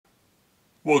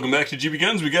Welcome back to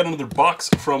GBGuns. We got another box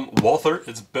from Walther.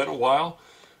 It's been a while.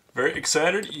 Very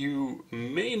excited. You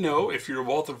may know, if you're a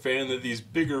Walther fan, that these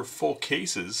bigger full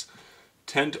cases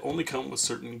tend to only come with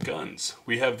certain guns.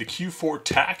 We have the Q4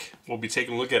 TAC. We'll be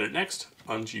taking a look at it next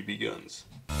on GBGuns.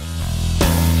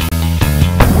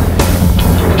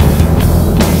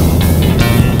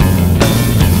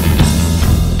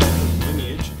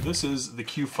 Lineage. This is the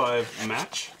Q5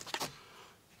 match.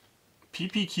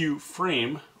 PPQ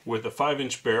frame with a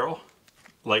 5-inch barrel,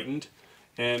 lightened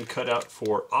and cut out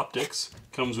for optics.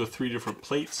 Comes with 3 different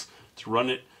plates to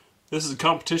run it. This is a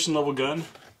competition level gun.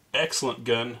 Excellent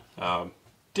gun.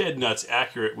 Dead nuts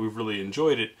accurate. We've really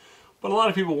enjoyed it. But a lot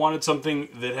of people wanted something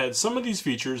that had some of these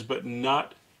features but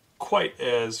not quite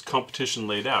as competition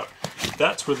laid out.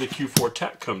 That's where the Q4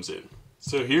 TAC comes in.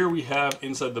 So here we have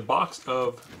inside the box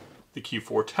of the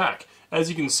Q4 TAC. As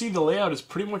you can see, the layout is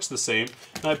pretty much the same.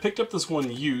 And I picked up this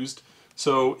one used,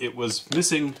 so it was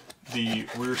missing the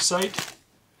rear sight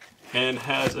and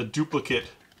has a duplicate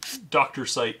Doctor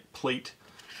sight plate.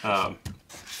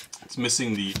 It's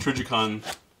missing the Trigicon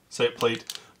sight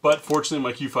plate, but fortunately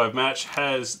my Q5 match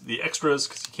has the extras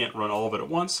because you can't run all of it at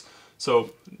once,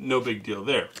 so no big deal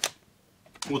there.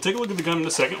 We'll take a look at the gun in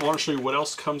a second. I want to show you what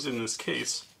else comes in this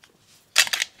case.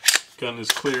 Gun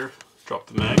is clear. Drop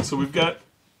the mag. So we've got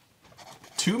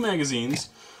 2 magazines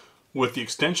with the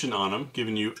extension on them,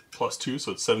 giving you +2,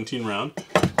 so it's 17 round.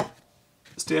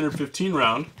 Standard 15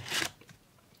 round.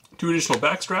 2 additional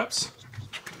back straps.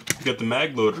 We've got the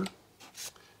mag loader.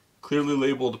 Clearly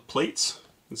labeled plates.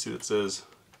 You can see that says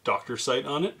Doctor sight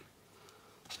on it.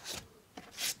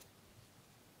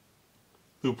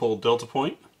 Loophole delta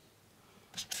point.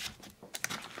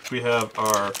 We have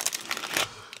our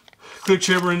clear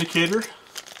chamber indicator.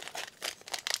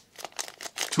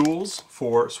 Tools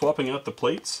for swapping out the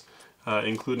plates,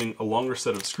 including a longer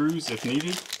set of screws if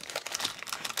needed.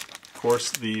 Of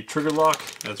course, the trigger lock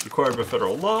as required by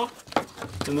federal law.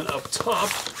 And then up top,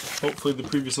 hopefully the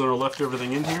previous owner left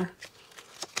everything in here.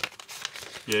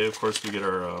 Yeah, of course we get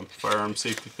our firearm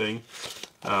safety thing.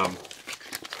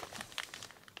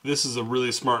 This is a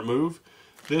really smart move.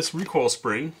 This recoil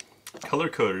spring,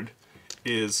 color-coded,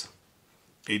 is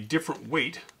a different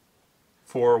weight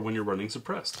for when you're running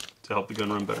suppressed, to help the gun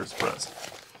run better suppressed.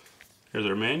 Here's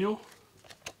our manual.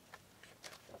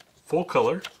 Full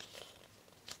color.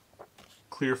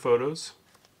 Clear photos.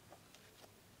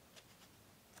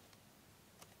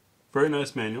 Very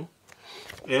nice manual.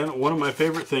 And one of my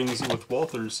favorite things with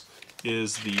Walthers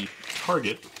is the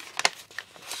target.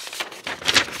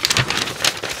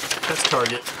 Test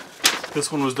target.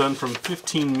 This one was done from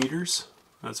 15 meters.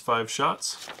 That's 5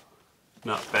 shots.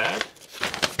 Not bad.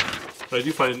 What I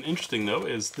do find interesting though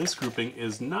is this grouping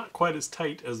is not quite as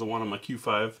tight as the one on my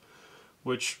Q5,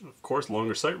 which of course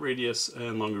longer sight radius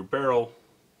and longer barrel,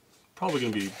 probably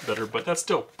going to be better, but that's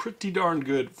still pretty darn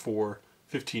good for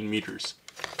 15 meters.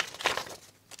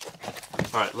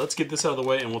 Alright, let's get this out of the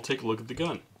way and we'll take a look at the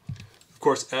gun. Of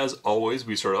course, as always,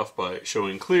 we start off by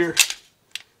showing clear,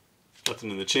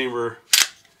 nothing in the chamber,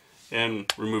 and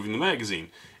removing the magazine.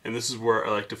 And this is where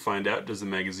I like to find out, does the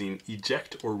magazine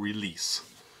eject or release?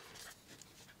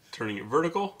 Turning it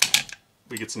vertical,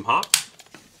 we get some hop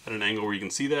at an angle where you can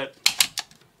see that.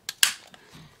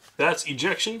 That's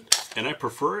ejection, and I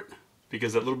prefer it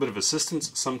because that little bit of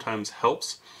assistance sometimes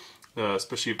helps,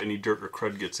 especially if any dirt or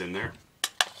crud gets in there.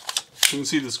 You can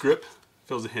see this grip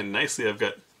fills the hand nicely. I've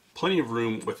got plenty of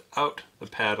room without the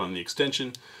pad on the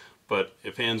extension, but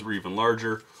if hands were even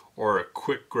larger or a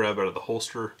quick grab out of the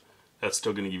holster, that's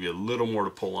still going to give you a little more to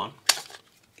pull on.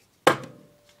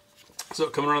 So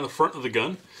coming around the front of the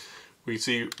gun, we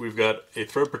see we've got a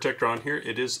thread protector on here.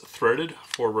 It is threaded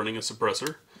for running a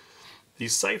suppressor.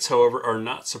 These sights, however, are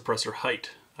not suppressor height.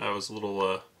 I was a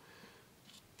little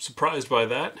surprised by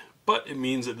that, but it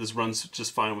means that this runs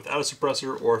just fine without a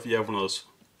suppressor, or if you have one of those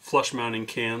flush mounting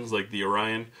cans like the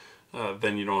Orion,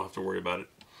 then you don't have to worry about it.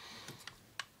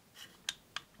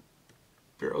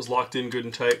 Barrel's locked in good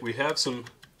and tight. We have some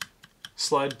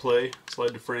slide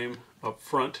to frame up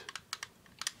front.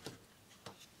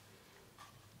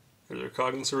 There's our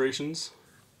cocking serrations.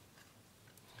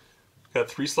 Got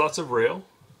 3 slots of rail.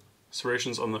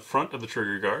 Serrations on the front of the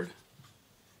trigger guard.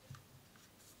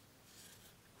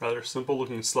 Rather simple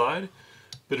looking slide.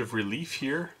 Bit of relief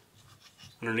here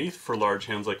underneath for large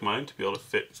hands like mine to be able to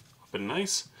fit up and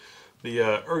nice. The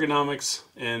ergonomics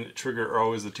and trigger are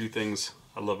always the 2 things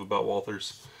I love about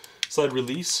Walthers. Slide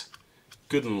release,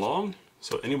 good and long,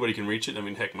 so anybody can reach it. I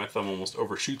mean, heck, my thumb almost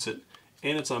overshoots it.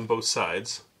 And it's on both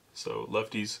sides, so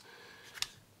lefties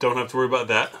don't have to worry about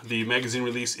that. The magazine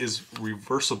release is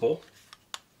reversible.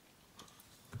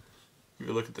 If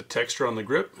you look at the texture on the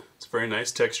grip, it's a very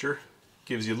nice texture.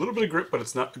 Gives you a little bit of grip, but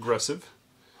it's not aggressive.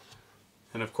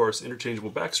 And of course,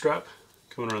 interchangeable back strap.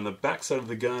 Coming around the back side of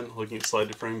the gun, looking at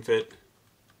slide to frame fit.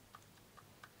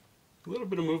 A little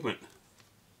bit of movement.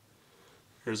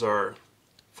 Here's our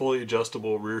fully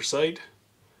adjustable rear sight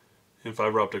and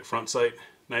fiber optic front sight.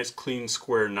 Nice clean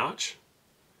square notch.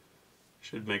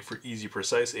 Should make for easy,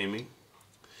 precise aiming.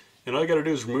 And all you got to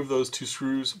do is remove those 2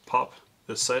 screws, pop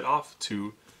this sight off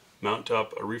to mount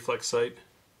up a reflex sight.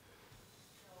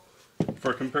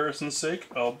 For comparison's sake,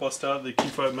 I'll bust out the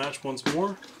Q5 match once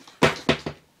more.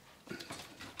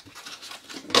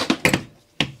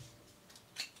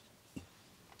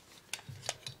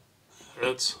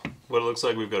 That's what it looks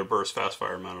like. We've got a burst fast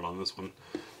fire mounted on this one.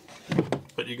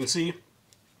 But you can see,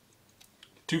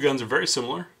 2 guns are very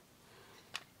similar.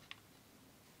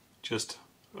 Just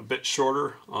a bit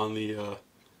shorter on the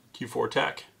Q4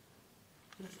 TAC,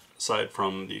 aside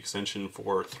from the extension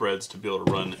for threads to be able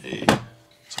to run a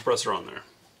suppressor on there.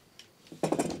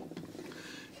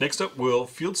 Next up, we'll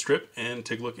field strip and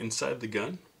take a look inside the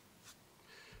gun.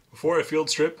 Before I field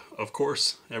strip, of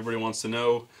course, everybody wants to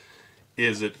know,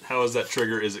 how is that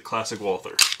trigger? Is it classic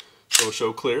Walther? So we'll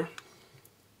show clear.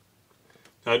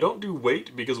 Now I don't do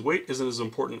weight because weight isn't as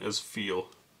important as feel.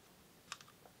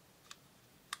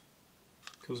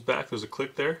 Comes back, there's a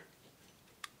click there.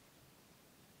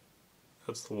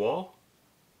 That's the wall.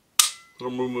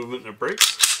 Little more movement and it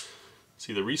breaks.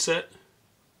 See the reset.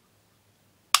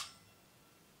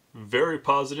 Very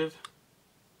positive.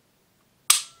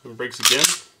 And breaks again.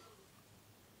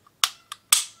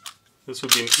 This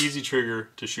would be an easy trigger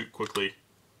to shoot quickly.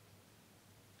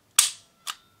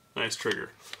 Nice trigger.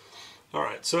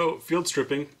 Alright, so field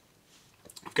stripping.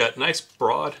 I've got nice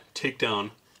broad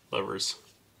takedown levers.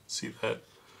 See that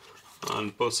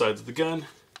on both sides of the gun.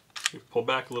 You pull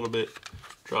back a little bit,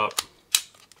 drop,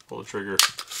 pull the trigger,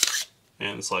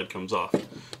 and the slide comes off.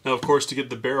 Now of course, to get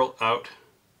the barrel out,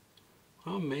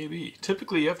 well, maybe.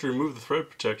 Typically you have to remove the thread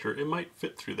protector. It might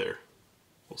fit through there.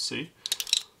 We'll see.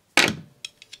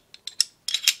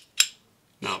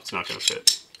 No, it's not going to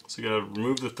fit. So you got to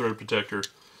remove the thread protector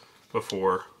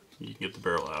before you can get the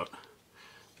barrel out.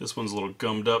 This one's a little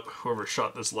gummed up. Whoever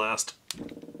shot this last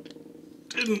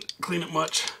didn't clean it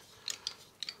much.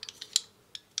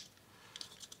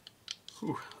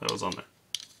 Whew, that was on there.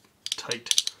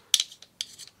 Tight.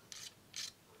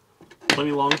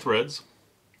 Plenty long threads.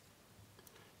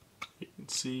 You can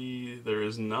see there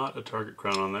is not a target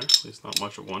crown on there, at least not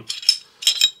much of one.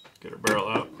 Get our barrel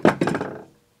out.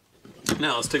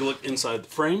 Now let's take a look inside the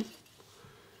frame.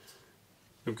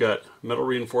 We've got metal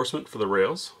reinforcement for the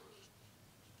rails.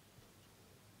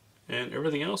 And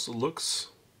everything else looks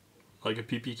like a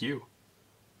PPQ.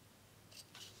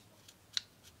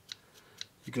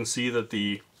 You can see that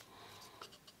the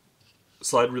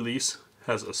slide release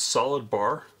has a solid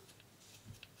bar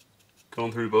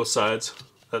going through both sides.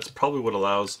 That's probably what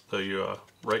allows the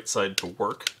right side to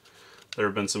work. There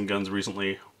have been some guns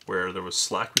recently where there was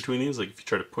slack between these, like if you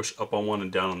try to push up on one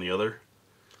and down on the other,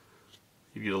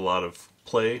 you get a lot of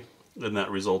play, and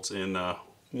that results in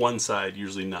one side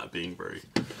usually not being very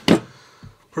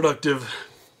productive.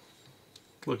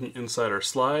 Looking inside our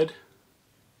slide.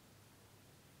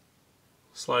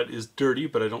 Slide is dirty,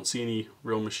 but I don't see any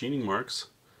real machining marks.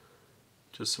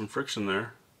 Just some friction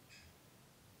there.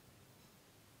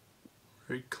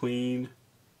 Very clean,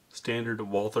 standard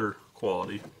Walther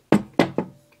quality.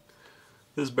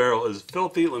 This barrel is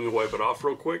filthy. Let me wipe it off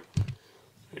real quick.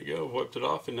 There you go, wiped it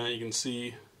off, and now you can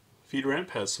see feed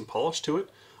ramp has some polish to it.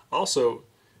 Also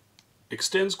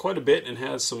extends quite a bit and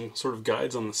has some sort of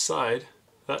guides on the side.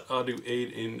 That ought to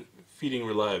aid in feeding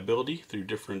reliability through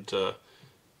different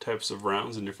types of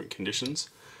rounds in different conditions.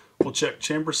 We'll check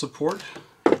chamber support,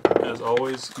 as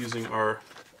always, using our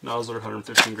Nosler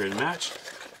 115 grain match.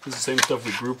 This is the same stuff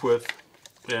we group with,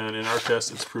 and in our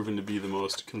test it's proven to be the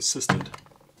most consistent.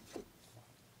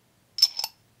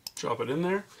 Drop it in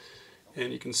there,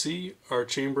 and you can see our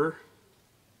chamber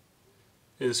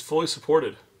is fully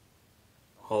supported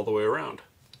all the way around.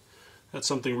 That's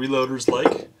something reloaders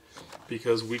like,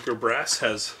 because weaker brass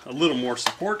has a little more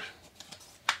support.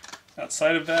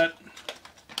 Outside of that,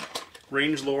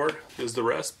 range lower is the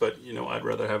rest, but you know, I'd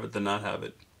rather have it than not have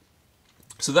it.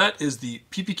 So that is the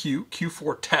PPQ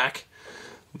Q4 TAC,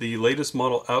 the latest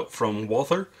model out from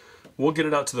Walther. We'll get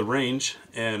it out to the range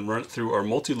and run it through our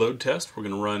multi-load test. We're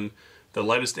going to run the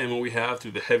lightest ammo we have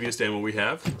through the heaviest ammo we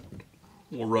have.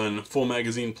 We'll run full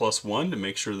magazine +1 to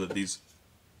make sure that these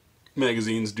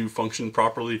magazines do function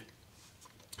properly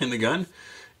in the gun.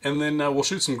 And then we'll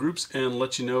shoot some groups and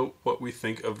let you know what we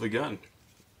think of the gun.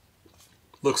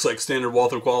 Looks like standard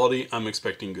Walther quality. I'm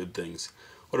expecting good things.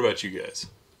 What about you guys?